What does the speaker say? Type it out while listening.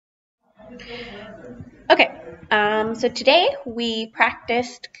Okay, so today we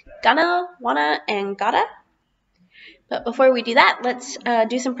practiced gonna, wanna, and gotta. But before we do that, let's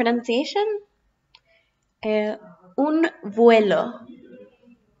do some pronunciation. Un vuelo.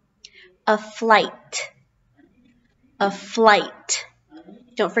 A flight. A flight.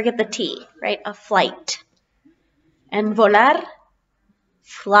 Don't forget the T, right? A flight. And volar,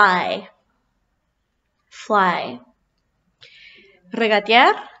 fly. Fly.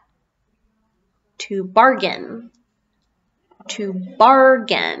 Regatear, to bargain. To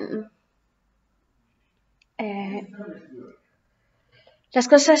bargain. Las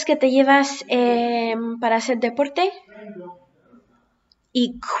cosas que te llevas para hacer deporte.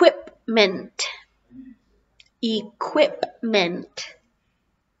 Equipment. Equipment.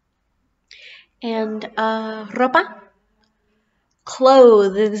 And ropa.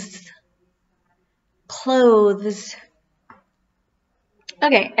 Clothes. Clothes.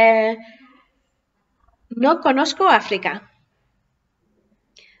 Okay. No conozco África.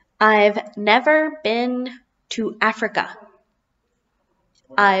 I've never been to Africa.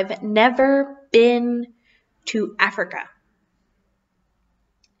 I've never been to Africa.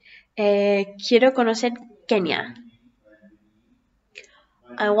 Quiero conocer Kenia.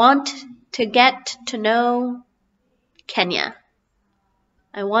 I want to get to know Kenya.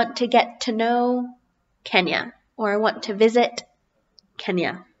 I want to get to know Kenya. Or I want to visit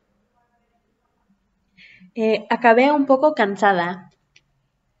Kenya. Acabé un poco cansada.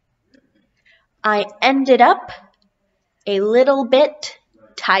 I ended up a little bit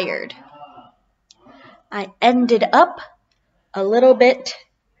tired. I ended up a little bit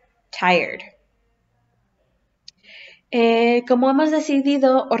tired. Como hemos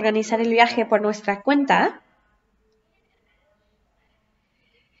decidido organizar el viaje por nuestra cuenta,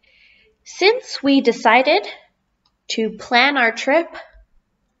 since we decided to plan our trip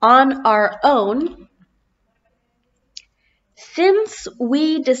on our own, since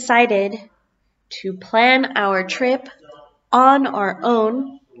we decided to plan our trip on our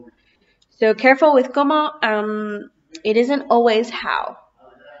own, so careful with como, it isn't always how.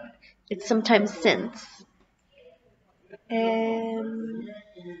 It's sometimes since.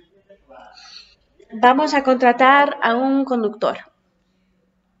 Vamos a contratar a un conductor.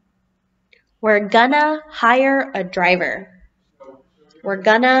 We're gonna hire a driver. We're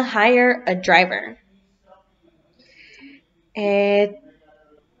gonna hire a driver.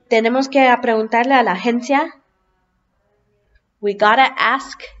 Tenemos que preguntarle a la agencia. We gotta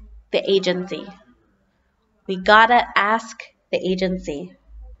ask the agency. We gotta ask the agency.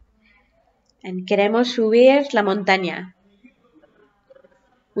 And queremos subir la montaña.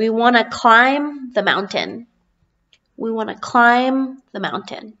 We want to climb the mountain. We want to climb the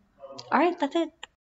mountain. All right, that's it.